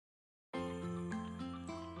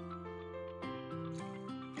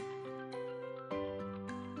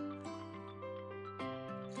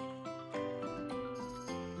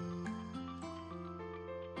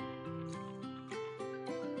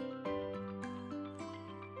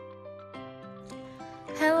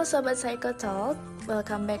Halo Sobat Psycho Talk,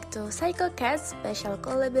 welcome back to PsychoCast Special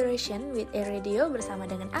Collaboration with Radio bersama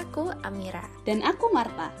dengan aku, Amira. Dan aku,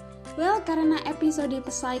 Marta. Well, karena episode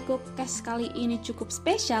PsychoCast kali ini cukup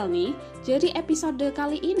spesial nih, jadi episode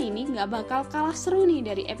kali ini nih gak bakal kalah seru nih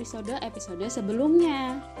dari episode-episode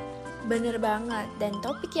sebelumnya. Bener banget, dan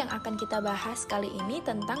topik yang akan kita bahas kali ini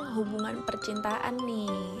tentang hubungan percintaan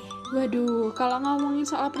nih. Waduh, kalau ngomongin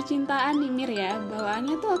soal percintaan nih Mir ya,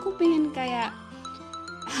 bawaannya tuh aku pengen kayak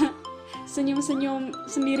senyum-senyum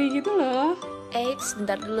sendiri gitu loh. Eits,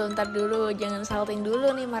 bentar dulu, jangan salting dulu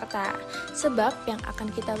nih Marta. Sebab yang akan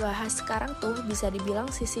kita bahas sekarang tuh bisa dibilang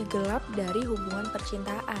sisi gelap dari hubungan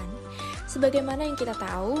percintaan. Sebagaimana yang kita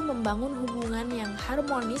tahu, membangun hubungan yang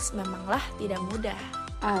harmonis memanglah tidak mudah.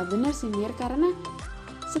 Bener sih Mir, karena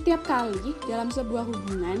setiap kali dalam sebuah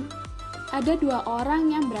hubungan ada dua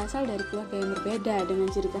orang yang berasal dari keluarga yang berbeda, dengan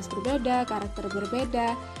ciri khas berbeda, karakter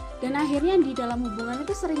berbeda. Dan akhirnya di dalam hubungan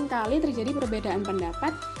itu seringkali terjadi perbedaan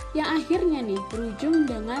pendapat yang akhirnya nih berujung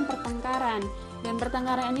dengan pertengkaran. Dan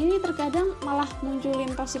pertengkaran ini terkadang malah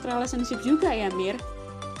munculin toxic relationship juga ya Mir.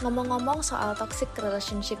 Ngomong-ngomong soal toxic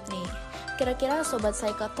relationship nih, kira-kira Sobat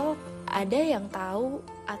Psycho Talk ada yang tahu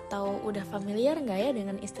atau udah familiar nggak ya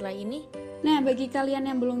dengan istilah ini? Nah, bagi kalian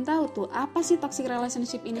yang belum tahu tuh, apa sih toxic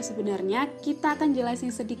relationship ini sebenarnya? Kita akan jelasin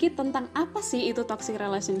sedikit tentang apa sih itu toxic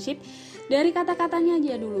relationship. Dari kata-katanya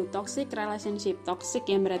aja dulu, toxic relationship. Toxic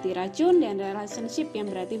yang berarti racun dan relationship yang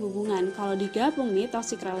berarti hubungan. Kalau digabung nih,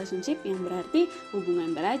 toxic relationship yang berarti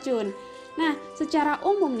hubungan beracun. Nah, secara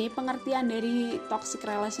umum nih, pengertian dari toxic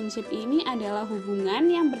relationship ini adalah hubungan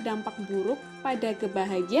yang berdampak buruk pada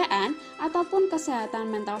kebahagiaan ataupun kesehatan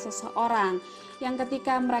mental seseorang. Yang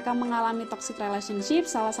ketika mereka mengalami toxic relationship,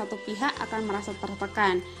 salah satu pihak akan merasa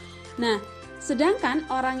tertekan. Nah, sedangkan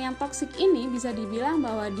orang yang toxic ini bisa dibilang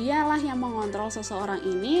bahwa dialah yang mengontrol seseorang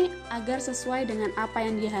ini agar sesuai dengan apa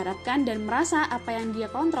yang diharapkan dan merasa apa yang dia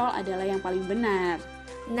kontrol adalah yang paling benar.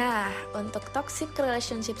 Nah, untuk toxic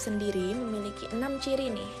relationship sendiri memiliki 6 ciri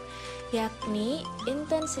nih, yakni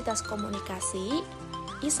intensitas komunikasi,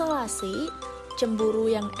 isolasi, cemburu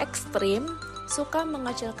yang ekstrim, suka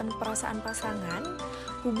mengecilkan perasaan pasangan,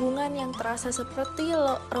 hubungan yang terasa seperti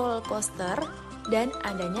roller coaster, dan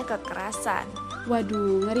adanya kekerasan.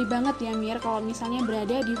 Waduh, ngeri banget ya Mir kalau misalnya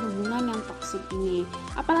berada di hubungan yang toksik ini.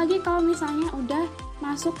 Apalagi kalau misalnya udah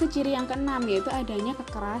masuk ke ciri yang keenam, yaitu adanya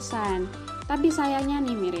kekerasan. Tapi sayangnya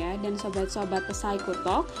nih Mir ya, dan sobat-sobat Psycho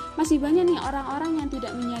Talk, masih banyak nih orang-orang yang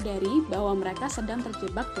tidak menyadari bahwa mereka sedang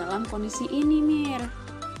terjebak dalam kondisi ini Mir.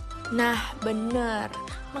 Nah, bener.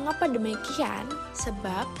 Mengapa demikian?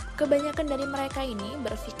 Sebab kebanyakan dari mereka ini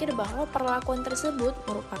berpikir bahwa perlakuan tersebut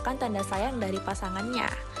merupakan tanda sayang dari pasangannya.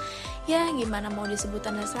 Ya, gimana mau disebut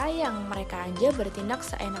tanda sayang? Mereka aja bertindak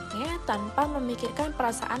seenaknya tanpa memikirkan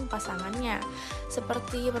perasaan pasangannya.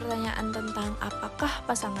 Seperti pertanyaan tentang apakah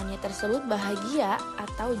pasangannya tersebut bahagia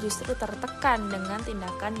atau justru tertekan dengan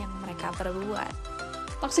tindakan yang mereka perbuat.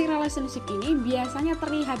 Toxic relationship ini biasanya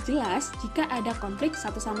terlihat jelas jika ada konflik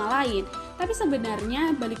satu sama lain. Tapi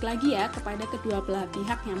sebenarnya balik lagi ya kepada kedua belah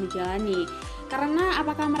pihak yang menjalani. Karena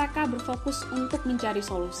apakah mereka berfokus untuk mencari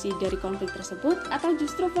solusi dari konflik tersebut atau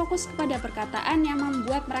justru fokus kepada perkataan yang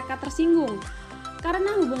membuat mereka tersinggung.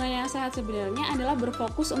 Karena hubungan yang sehat sebenarnya adalah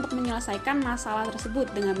berfokus untuk menyelesaikan masalah tersebut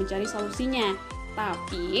dengan mencari solusinya.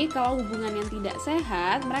 Tapi kalau hubungan yang tidak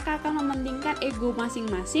sehat, mereka akan mementingkan ego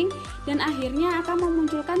masing-masing dan akhirnya akan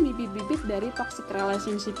memunculkan bibit-bibit dari toxic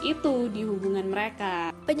relationship itu di hubungan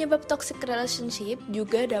mereka. Penyebab toxic relationship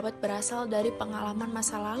juga dapat berasal dari pengalaman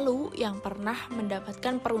masa lalu yang pernah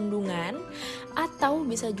mendapatkan perundungan, atau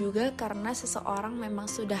bisa juga karena seseorang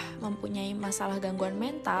memang sudah mempunyai masalah gangguan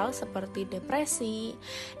mental seperti depresi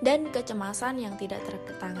dan kecemasan yang tidak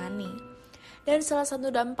tertangani. Dan salah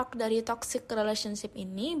satu dampak dari toxic relationship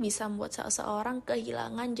ini bisa membuat seseorang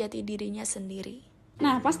kehilangan jati dirinya sendiri.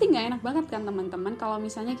 Nah, pasti nggak enak banget kan teman-teman kalau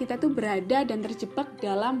misalnya kita tuh berada dan terjebak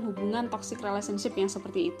dalam hubungan toxic relationship yang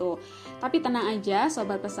seperti itu. Tapi tenang aja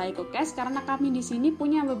Sobat PsychoCast, karena kami di sini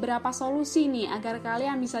punya beberapa solusi nih agar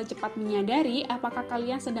kalian bisa cepat menyadari apakah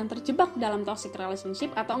kalian sedang terjebak dalam toxic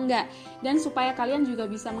relationship atau enggak. Dan supaya kalian juga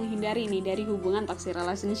bisa menghindari nih dari hubungan toxic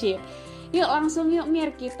relationship. Yuk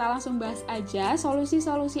Mir, kita langsung bahas aja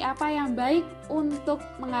solusi-solusi apa yang baik untuk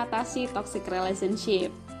mengatasi toxic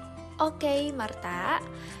relationship. Oke, Marta.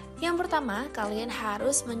 Yang pertama, kalian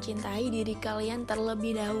harus mencintai diri kalian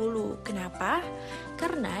terlebih dahulu. Kenapa?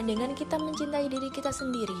 Karena dengan kita mencintai diri kita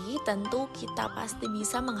sendiri, tentu kita pasti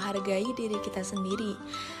bisa menghargai diri kita sendiri.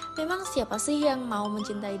 Memang siapa sih yang mau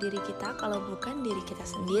mencintai diri kita kalau bukan diri kita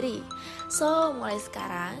sendiri? So, mulai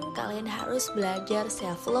sekarang kalian harus belajar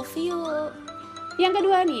self-love you. Yang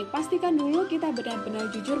kedua nih, pastikan dulu kita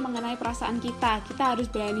benar-benar jujur mengenai perasaan kita. Kita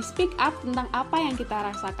harus berani speak up tentang apa yang kita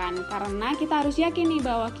rasakan. Karena kita harus yakin nih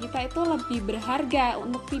bahwa kita itu lebih berharga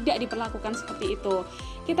untuk tidak diperlakukan seperti itu.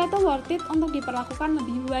 Kita tuh worth it untuk diperlakukan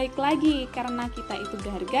lebih baik lagi. Karena kita itu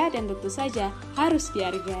berharga dan tentu saja harus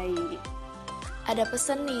dihargai. Ada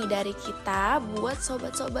pesan nih dari kita buat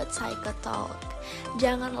sobat-sobat Psycho Talk.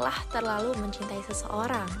 Janganlah terlalu mencintai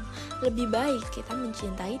seseorang. Lebih baik kita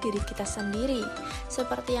mencintai diri kita sendiri.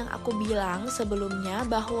 Seperti yang aku bilang sebelumnya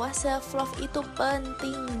bahwa self-love itu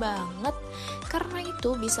penting banget. Karena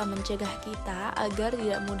itu bisa mencegah kita agar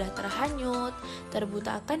tidak mudah terhanyut,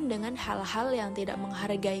 terbutakan dengan hal-hal yang tidak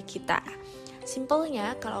menghargai kita.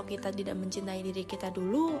 Simpelnya, kalau kita tidak mencintai diri kita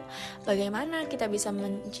dulu, bagaimana kita bisa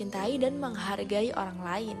mencintai dan menghargai orang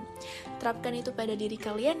lain? Terapkan itu pada diri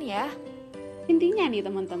kalian ya. Intinya nih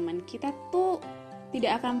teman-teman, kita tuh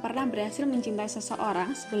tidak akan pernah berhasil mencintai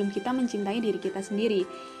seseorang sebelum kita mencintai diri kita sendiri.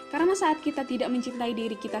 Karena saat kita tidak mencintai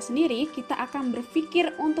diri kita sendiri, kita akan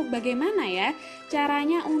berpikir untuk bagaimana ya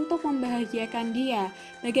caranya untuk membahagiakan dia.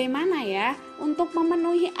 Bagaimana ya untuk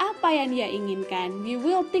memenuhi apa yang dia inginkan. We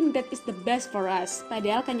will think that is the best for us.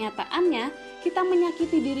 Padahal kenyataannya kita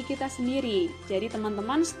menyakiti diri kita sendiri. Jadi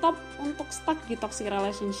teman-teman stop untuk stuck di toxic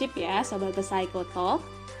relationship ya, Sobat Psycho Talk.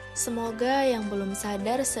 Semoga yang belum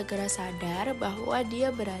sadar segera sadar bahwa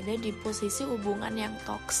dia berada di posisi hubungan yang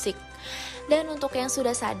toksik. Dan untuk yang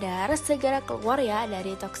sudah sadar, segera keluar ya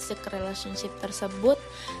dari toxic relationship tersebut.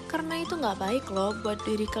 Karena itu gak baik loh buat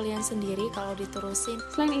diri kalian sendiri kalau diterusin.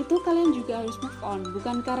 Selain itu, kalian juga harus move on.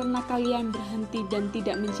 Bukan karena kalian berhenti dan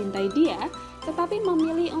tidak mencintai dia, tetapi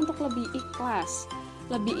memilih untuk lebih ikhlas.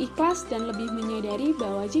 Lebih ikhlas dan lebih menyadari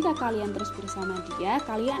bahwa jika kalian terus bersama dia,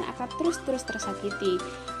 kalian akan terus tersakiti.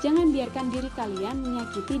 Jangan biarkan diri kalian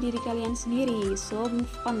menyakiti diri kalian sendiri. So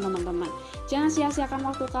move on teman-teman. Jangan sia-siakan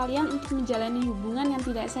waktu kalian untuk menjalani hubungan yang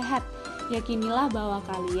tidak sehat. Yakinilah bahwa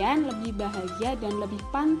kalian lebih bahagia dan lebih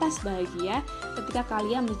pantas bahagia ketika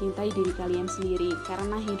kalian mencintai diri kalian sendiri.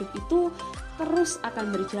 Karena hidup itu terus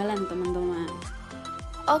akan berjalan teman-teman.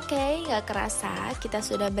 Oke, gak kerasa kita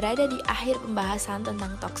sudah berada di akhir pembahasan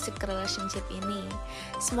tentang toxic relationship ini.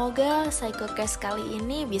 Semoga PsychoCast kali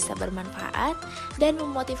ini bisa bermanfaat dan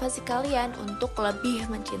memotivasi kalian untuk lebih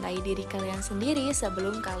mencintai diri kalian sendiri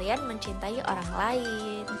sebelum kalian mencintai orang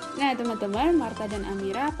lain. Nah teman-teman, Marta dan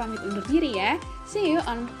Amira pamit undur diri ya. See you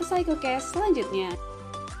on PsychoCast selanjutnya.